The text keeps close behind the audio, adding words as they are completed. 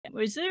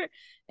Was there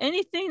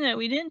anything that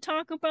we didn't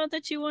talk about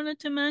that you wanted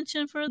to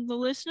mention for the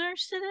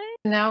listeners today?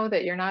 Know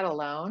that you're not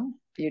alone.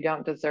 You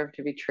don't deserve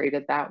to be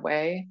treated that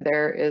way.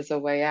 There is a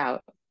way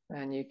out,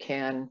 and you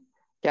can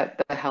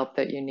get the help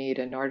that you need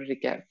in order to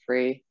get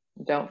free.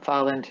 Don't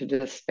fall into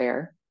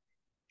despair.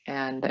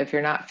 And if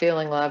you're not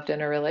feeling loved in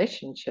a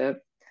relationship,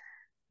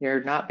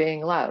 you're not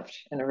being loved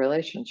in a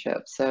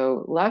relationship.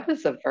 So love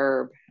is a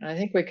verb. And I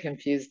think we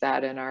confuse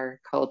that in our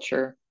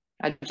culture.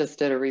 I just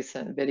did a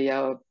recent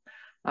video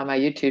on my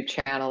YouTube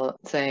channel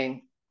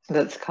saying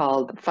that's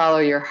called Follow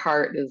Your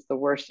Heart is the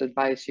worst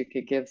advice you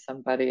could give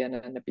somebody in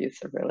an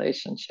abusive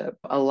relationship.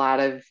 A lot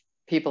of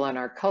people in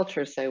our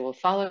culture say, well,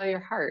 follow your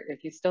heart.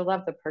 If you still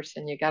love the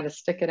person, you got to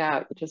stick it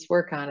out. Just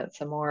work on it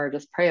some more.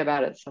 Just pray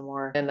about it some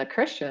more. In the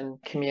Christian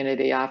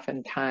community,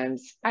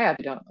 oftentimes, I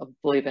don't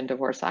believe in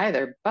divorce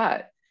either,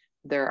 but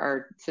there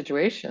are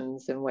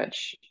situations in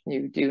which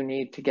you do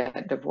need to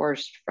get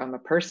divorced from a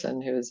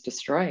person who is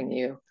destroying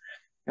you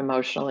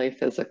emotionally,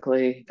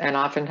 physically, and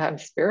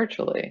oftentimes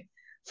spiritually.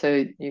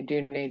 So you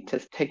do need to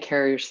take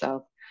care of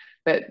yourself,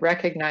 but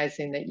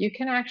recognizing that you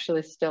can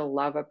actually still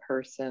love a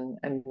person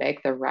and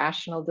make the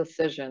rational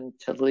decision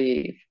to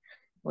leave.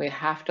 We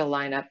have to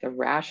line up the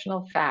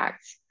rational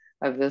facts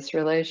of this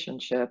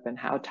relationship and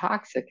how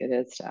toxic it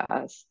is to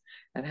us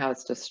and how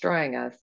it's destroying us